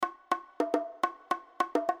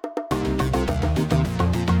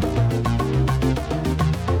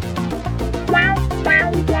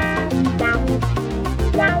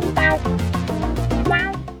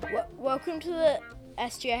Welcome to the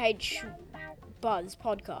SGH Buzz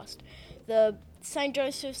podcast, the St.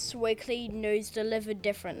 Joseph's weekly news delivered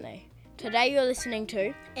differently. Today you're listening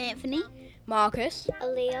to Anthony, Marcus,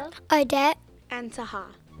 Aliya, Odette, and Sehar.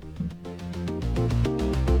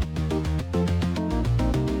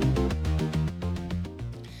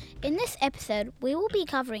 In this episode, we will be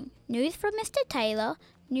covering news from Mr. Taylor,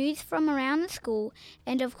 news from around the school,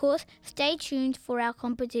 and of course, stay tuned for our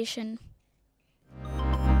competition.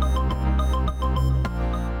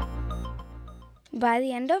 By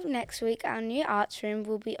the end of next week, our new arts room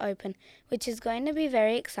will be open, which is going to be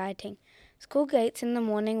very exciting. School gates in the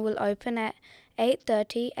morning will open at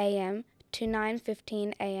 8:30 a.m. to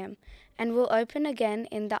 9:15 a.m. and will open again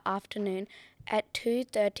in the afternoon at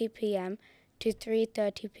 2:30 p.m. to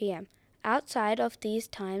 3:30 p.m. Outside of these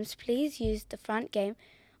times, please use the front gate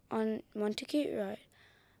on Montacute Road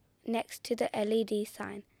next to the LED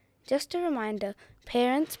sign. Just a reminder,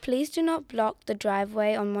 parents, please do not block the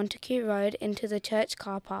driveway on Montacute Road into the church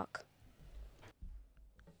car park.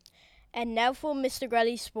 and now for Mr.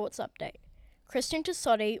 Grelly's sports update. Christian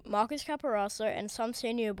Tassotti, Marcus Caparasso, and some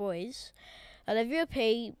senior boys, Olivia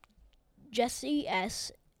P., Jessie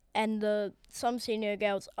S., and some senior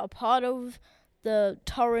girls are part of the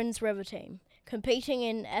Torrens River team, competing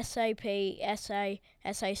in SA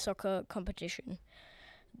soccer competition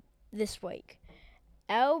this week.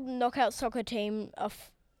 Our knockout soccer team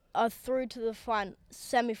are through to the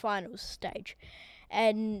semi-finals stage,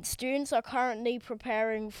 and students are currently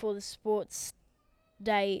preparing for the sports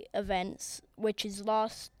day events, which is the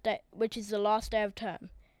last day of term.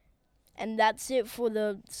 And that's it for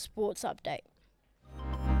the sports update.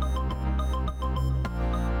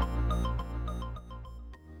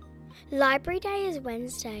 Library Day is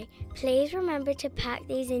Wednesday. Please remember to pack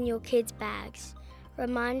these in your kids' bags.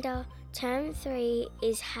 Reminder, Term 3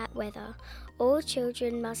 is hat weather. All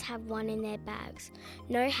children must have one in their bags.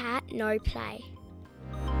 No hat, no play.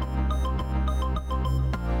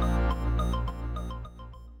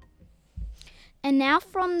 And now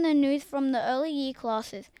from the news from the early year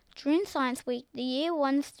classes. During Science Week, the Year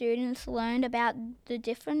 1 students learned about the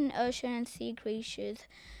different ocean and sea creatures.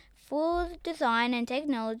 For design and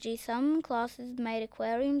technology, some classes made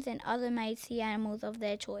aquariums and others made sea animals of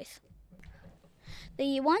their choice. The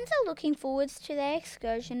Year 1s are looking forward to their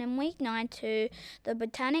excursion in Week 9 to the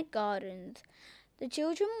Botanic Gardens. The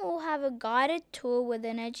children will have a guided tour with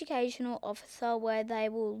an educational officer where they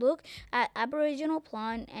will look at Aboriginal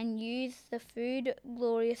plant and use the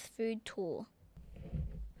Glorious Food tour.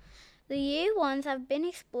 The Year 1s have been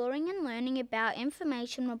exploring and learning about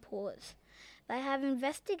information reports. They have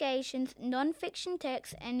investigations, non-fiction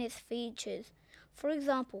text and its features. For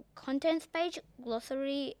example, contents page,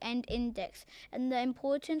 glossary and index, and the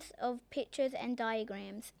importance of pictures and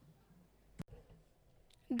diagrams.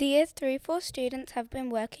 The Year 3-4 students have been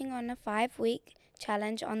working on a 5-week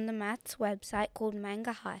challenge on the maths website called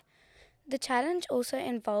Manga High. The challenge also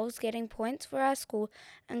involves getting points for our school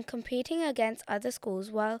and competing against other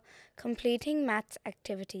schools while completing maths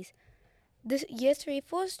activities. The Year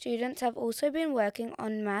 3-4 students have also been working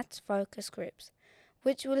on maths focus groups,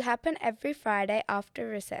 which will happen every Friday after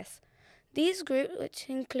recess. These groups, which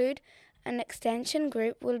include an extension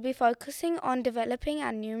group, will be focusing on developing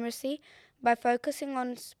our numeracy by focusing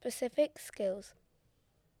on specific skills.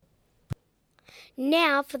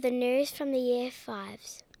 Now for the news from the Year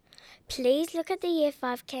 5s. Please look at the Year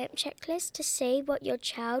 5 camp checklist to see what your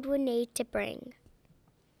child will need to bring.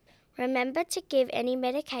 Remember to give any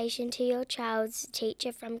medication to your child's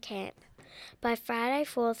teacher from camp by Friday,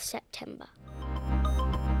 4th September.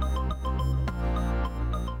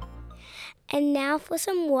 And now for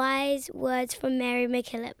some wise words from Mary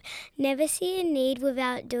McKillop. Never see a need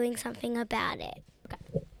without doing something about it.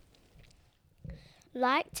 Okay.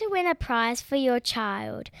 Like to win a prize for your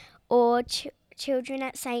child or children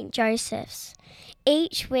at St. Joseph's.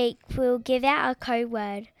 Each week we'll give out a code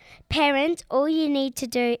word. Parents, all you need to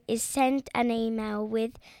do is send an email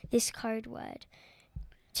with this code word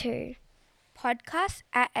to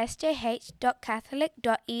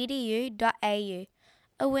podcast@sjh.catholic.edu.au.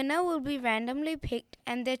 A winner will be randomly picked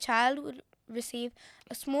and their child will receive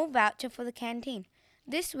a small voucher for the canteen.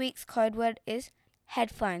 This week's code word is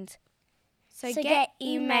headphones. So get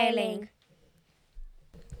emailing.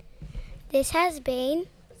 This has been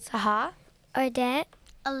Sehar, Odette,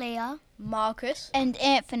 Aliya, Marcus, and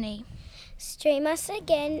Anthony. Stream us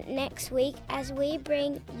again next week as we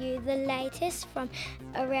bring you the latest from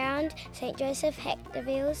around St. Joseph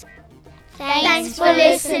Hectorville's. Thanks for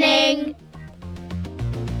listening.